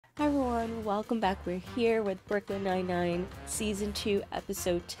Hi everyone, welcome back. We're here with Brooklyn Nine-Nine, Season 2,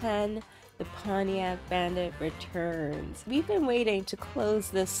 Episode 10, The Pontiac Bandit Returns. We've been waiting to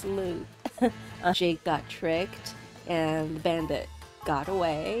close this loop. Jake got tricked, and the bandit got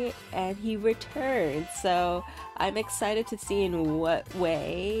away, and he returned. So I'm excited to see in what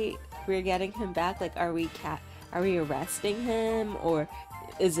way we're getting him back. Like, are we arresting him, or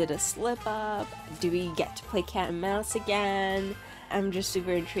is it a slip-up? Do we get to play cat and mouse again? I'm just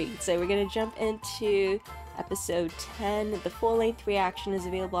super intrigued. So we're gonna jump into episode 10. The full-length reaction is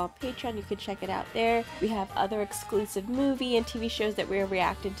available on Patreon. You can check it out there. We have other exclusive movie and TV shows that we're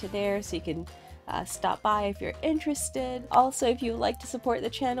reacting to there, so you can stop by if you're interested. Also, if you would like to support the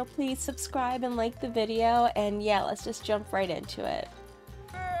channel, please subscribe and like the video. And yeah, let's just jump right into it.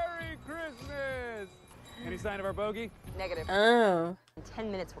 Merry Christmas! Any sign of our bogey? Negative. Oh. In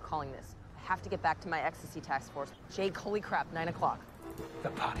 10 minutes, we're calling this. I have to get back to my ecstasy task force. Jake, holy crap, 9 o'clock. The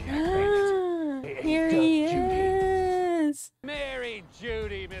Pontiac Bandit. Here he is. Mary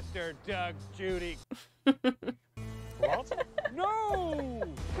Judy, Mr. Doug's Judy. What? No!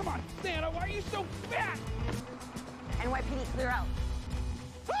 Come on, Santa, why are you so fat? NYPD, clear out.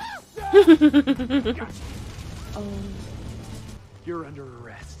 Gotcha. Oh. You're under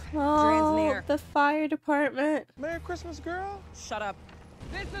arrest. Oh, the fire department. Merry Christmas, girl. Shut up.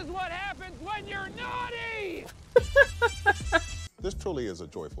 This is what happens when you're naughty! This truly is a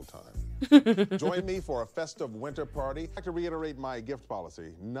joyful time. Join me for a festive winter party. I'd like to reiterate my gift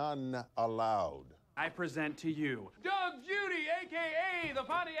policy, none allowed. I present to you, Doug Judy, a.k.a. the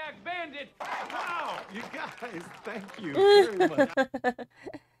Pontiac Bandit. Wow, you guys, thank you very much.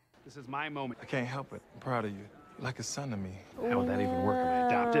 This is my moment. I can't help it. I'm proud of you. You're like a son to me. How would that even work? Am I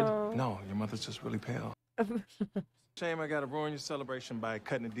adopted? No, your mother's just really pale. Shame I gotta ruin your celebration by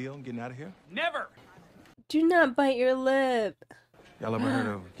cutting a deal and getting out of here. Never! Do not bite your lip. Y'all ever heard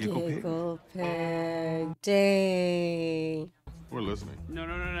of Giggle Pig? Giggle Pig. Dang. We're listening.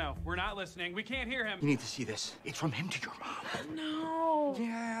 No. We're not listening. We can't hear him. You need to see this. It's from him to your mom. No.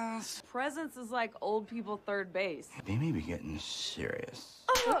 Yes. Presents is like old people third base. They may be getting serious.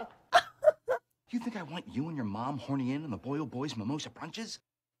 You think I want you and your mom horny in on the Boyle Boys mimosa brunches?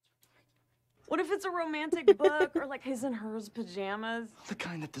 What if it's a romantic book or like his and hers pajamas? The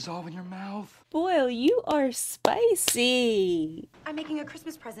kind that dissolve in your mouth. Boyle, you are spicy. I'm making a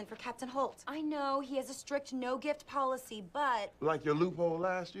Christmas present for Captain Holt. I know he has a strict no-gift policy, but Like your loophole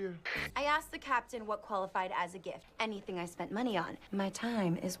last year? I asked the captain what qualified as a gift. Anything I spent money on. My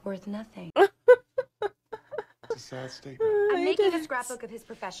time is worth nothing. It's a sad statement. I'm making a scrapbook of his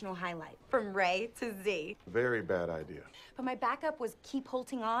professional highlight, from Ray to Z. Very bad idea. But my backup was keep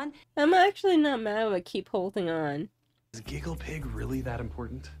holting on. I'm actually not mad with keep holding on. Is Giggle Pig really that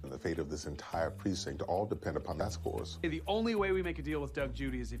important? The fate of this entire precinct all depend upon that scores. The only way we make a deal with Doug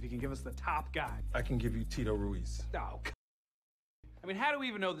Judy is if he can give us the top guy. I can give you Tito Ruiz. Oh, I mean, how do we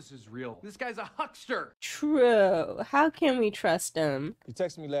even know this is real? This guy's a huckster. True. How can we trust him? He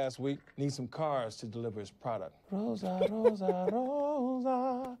texted me last week, needs some cars to deliver his product. Rosa, Rosa,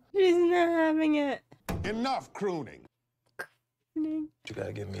 Rosa. She's not having it. Enough crooning. You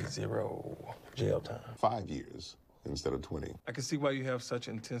gotta give me 0 jail time. 5 years instead of 20. I can see why you have such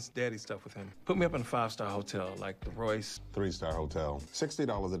intense daddy stuff with him. Put me up in a 5-star hotel, like the Royce. 3-star hotel.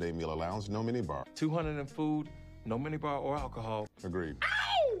 $60 a day meal allowance, no minibar. 200 in food, no minibar or alcohol. Agreed.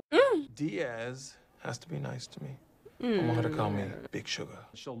 Diaz has to be nice to me. I want her to call me Big Sugar.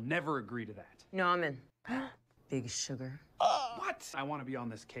 She'll never agree to that. No, I'm in. Big sugar. What? I want to be on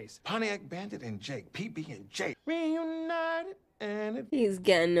this case. Pontiac Bandit and Jake, PB and Jake. Reunited and it He's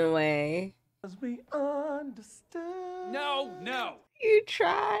getting away. was we understood. No. You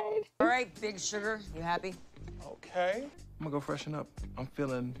tried. All right, big sugar. You happy? Okay. I'm gonna go freshen up. I'm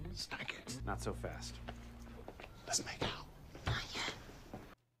feeling stanky. Not so fast. Let's make out.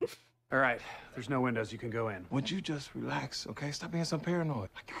 All right, there's no windows. You can go in. Would you just relax, okay? Stop being so paranoid.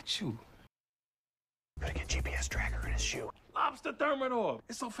 I got you. Gotta get GPS tracker in his shoe. Lobster thermidor.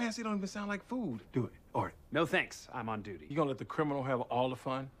 It's so fancy it don't even sound like food. Do it. Or No thanks. I'm on duty. you gonna let the criminal have all the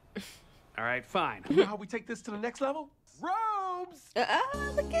fun? All right, fine. You know how we take this to the next level? Robes!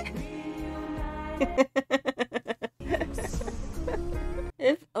 Look at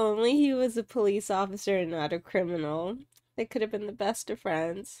If only he was a police officer and not a criminal. They could have been the best of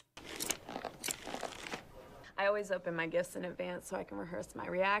friends. I always open my gifts in advance so I can rehearse my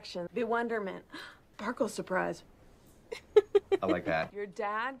reaction. Bewilderment. Sparkle surprise. I like that. Your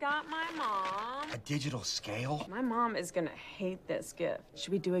dad got my mom. A digital scale? My mom is gonna hate this gift.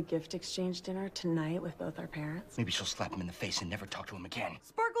 Should we do a gift exchange dinner tonight with both our parents? Maybe she'll slap him in the face and never talk to him again.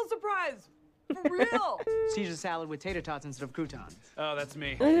 Sparkle surprise! For real. Caesar salad with tater tots instead of croutons. Oh, that's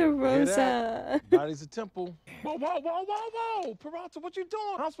me. Look at Rosa. Body's a temple. Whoa, whoa, whoa, whoa, whoa! Peralta, what you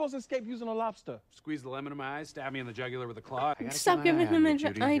doing? I'm supposed to escape using a lobster. Squeeze the lemon in my eye, stab me in the jugular with a claw. I gotta Stop keep my giving eye on him you,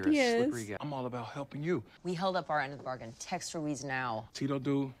 Judy. You're a ideas. slippery guy. I'm all about helping you. We held up our end of the bargain. Text Ruiz now. Tito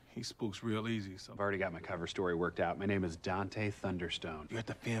dude, he spooks real easy, so I've already got my cover story worked out. My name is Dante Thunderstone. you have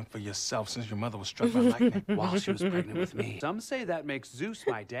to fend for yourself since your mother was struck by lightning. While she was pregnant with me. Some say that makes Zeus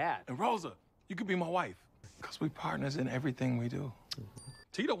my dad. And Rosa, you could be my wife. Because we partners in everything we do.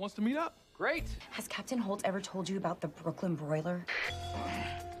 Tito wants to meet up. Great. Has Captain Holt ever told you about the Brooklyn broiler?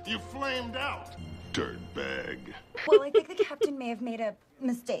 You flamed out, dirtbag. Well, I think the captain may have made a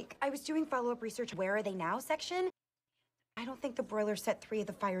mistake. I was doing follow-up research. Where are they now section. I don't think the broiler set 3 of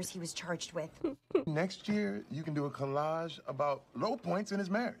the fires he was charged with. Next year, you can do a collage about low points in his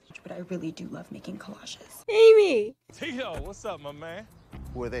marriage. But I really do love making collages. Amy. Tito, what's up, my man?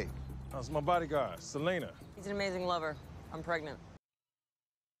 Who are they? That's my bodyguard, Selena. He's an amazing lover. I'm pregnant.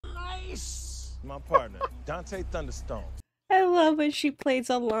 Nice. My partner, Dante Thunderstone. I love when she plays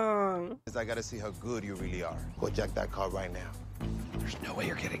along. I gotta see how good you really are. Go jack that car right now. There's no way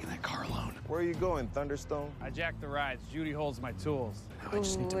you're getting in that car alone. Where are you going, Thunderstone? I jack the rides. Judy holds my tools. Now I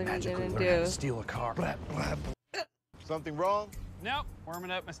just need to What are you magically gonna learn how to do? steal a car. Blah, blah, blah. Something wrong? Nope.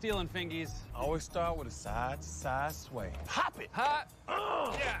 Warming up my stealing fingies. Always start with a side-to-side sway. Hop it. Hot.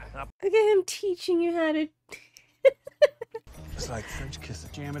 Yeah. Look at him teaching you how to. It's like French kissing.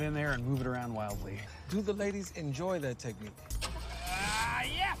 Jam it in there and move it around wildly. Do the ladies enjoy that technique?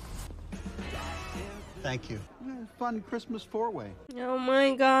 Yeah. Thank you. Fun Christmas four-way. Oh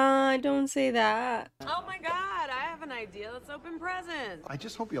my god, don't say that. Oh my God, I have an idea. Let's open presents. I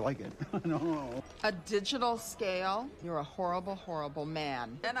just hope you like it. No. A digital scale? You're a horrible, horrible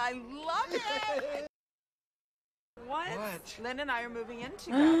man. And I love it! What? What? Lynn and I are moving in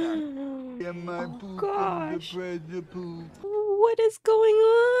together. Oh gosh. What is going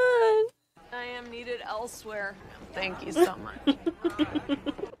on? I am needed elsewhere. Thank you so much.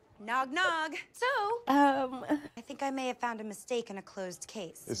 Nog nog. So, I think I may have found a mistake in a closed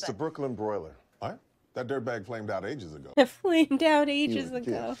case. It's the Brooklyn broiler. What? That dirtbag flamed out ages ago. It flamed out You ages a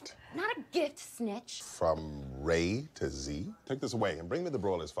ago. gift. Not a gift, snitch. From Ray to Z? Take this away and bring me the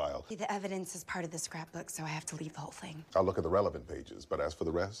broiler's file. The evidence is part of the scrapbook, so I have to leave the whole thing. I'll look at the relevant pages, but as for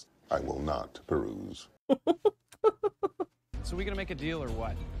the rest, I will not peruse. So we gonna make a deal or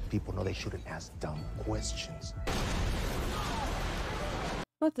what? People know they shouldn't ask dumb questions.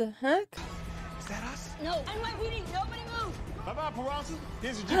 What the heck? Is that us? No. NYPD, nobody move. Bye-bye, Peralta.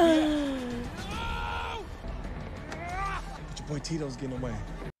 Here's your GPS. But your boy Tito's getting away.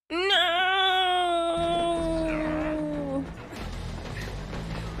 No!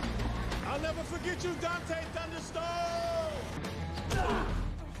 I'll never forget you, Dante Thunderstone!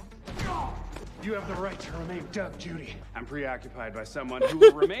 You have the right to remain Doug, Judy. I'm preoccupied by someone who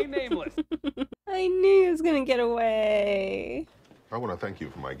will remain nameless. I knew he was gonna get away. I want to thank you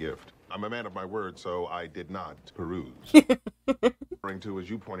for my gift. I'm a man of my word, so I did not peruse. Referring to is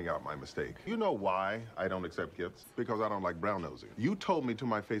you pointing out my mistake. You know why I don't accept gifts? Because I don't like brown-nosing. You told me to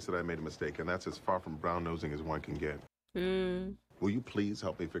my face that I made a mistake, and that's as far from brown-nosing as one can get. Will you please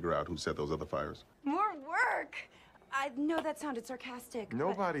help me figure out who set those other fires? More work! I know that sounded sarcastic.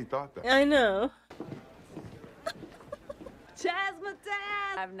 Nobody thought that. I know.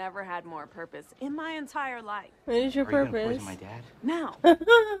 Jazzmatazz! I've never had more purpose in my entire life. What is your Are you gonna purpose? poison my dad? Now,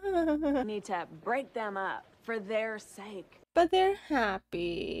 I need to break them up for their sake. But they're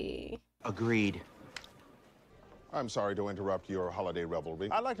happy. Agreed. I'm sorry to interrupt your holiday revelry.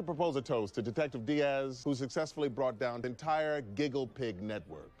 I'd like to propose a toast to Detective Diaz, who successfully brought down the entire Giggle Pig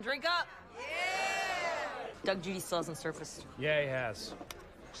network. Drink up. Yeah. Doug Judy still hasn't surfaced. Yeah, he has.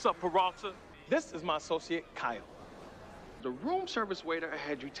 What's up, Peralta? This is my associate, Kyle. The room service waiter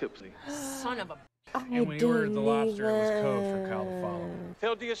had you tipsy. Son of a... And when he ordered the lobster, it was code for Kyle to follow.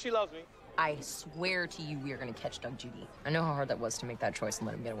 Tell Dia she loves me. I swear to you we are going to catch Doug Judy. I know how hard that was to make that choice and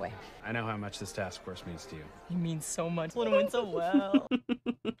let him get away. I know how much this task force means to you. He means so much. Let him win so well.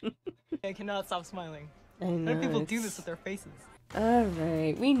 I cannot stop smiling. I know. How do people do this with their faces?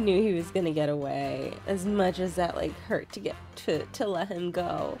 Alright, we knew he was gonna get away. As much as that like hurt to get to let him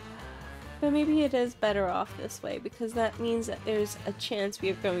go. But maybe it is better off this way, because that means that there's a chance we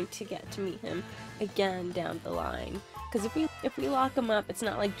are going to get to meet him again down the line. Because if we lock him up, it's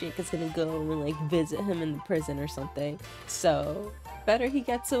not like Jake is gonna go and like visit him in the prison or something. So better he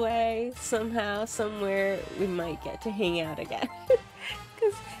gets away somehow, somewhere we might get to hang out again.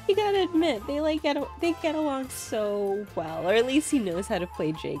 Because you gotta admit, they get along so well, or at least he knows how to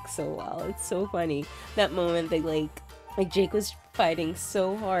play Jake so well. It's so funny that moment they like Like, Jake was fighting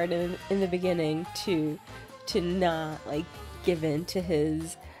so hard in the beginning to not, like, give in to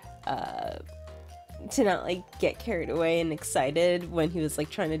his, to not, like, get carried away and excited when he was, like,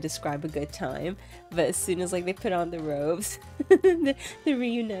 trying to describe a good time. But as soon as, like, they put on the robes, the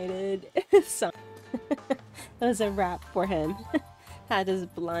reunited song, that was a wrap for him. Had his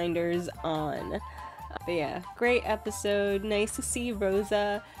blinders on. But yeah, great episode. Nice to see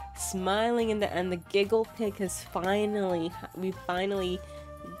Rosa smiling in the end. The giggle pig has we've finally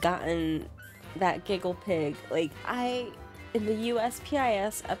gotten that giggle pig. Like, in the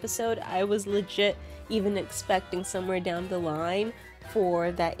USPIS episode, I was legit even expecting somewhere down the line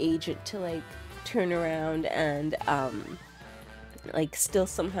for that agent to, like, turn around and, like, still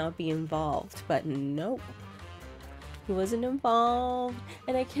somehow be involved. But nope. He wasn't involved.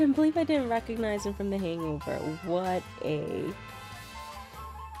 And I can't believe I didn't recognize him from The Hangover. What a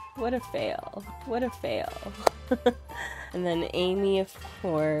fail. What a fail. And then Amy, of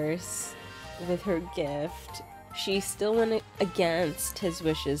course, with her gift, she still went against his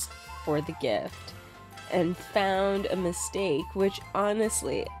wishes for the gift and found a mistake, which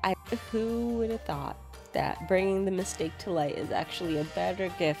honestly, who would have thought that bringing the mistake to light is actually a better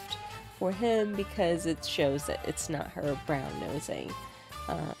gift for him, because it shows that it's not her brown nosing.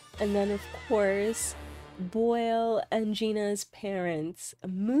 And then, of course, Boyle and Gina's parents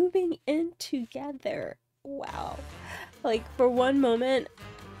moving in together. Wow. Like, for one moment,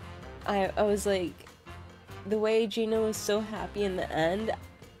 I was like, the way Gina was so happy in the end,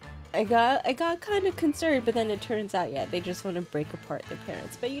 I got kind of concerned, but then it turns out, yeah, they just want to break apart their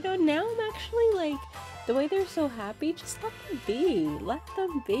parents. But you know, now I'm actually like, the way they're so happy, just let them be. Let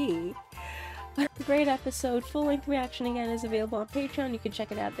them be. Great episode. Full-length reaction again is available on Patreon. You can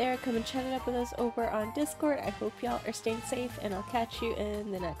check it out there. Come and chat it up with us over on Discord. I hope y'all are staying safe, and I'll catch you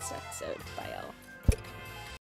in the next episode. Bye, y'all.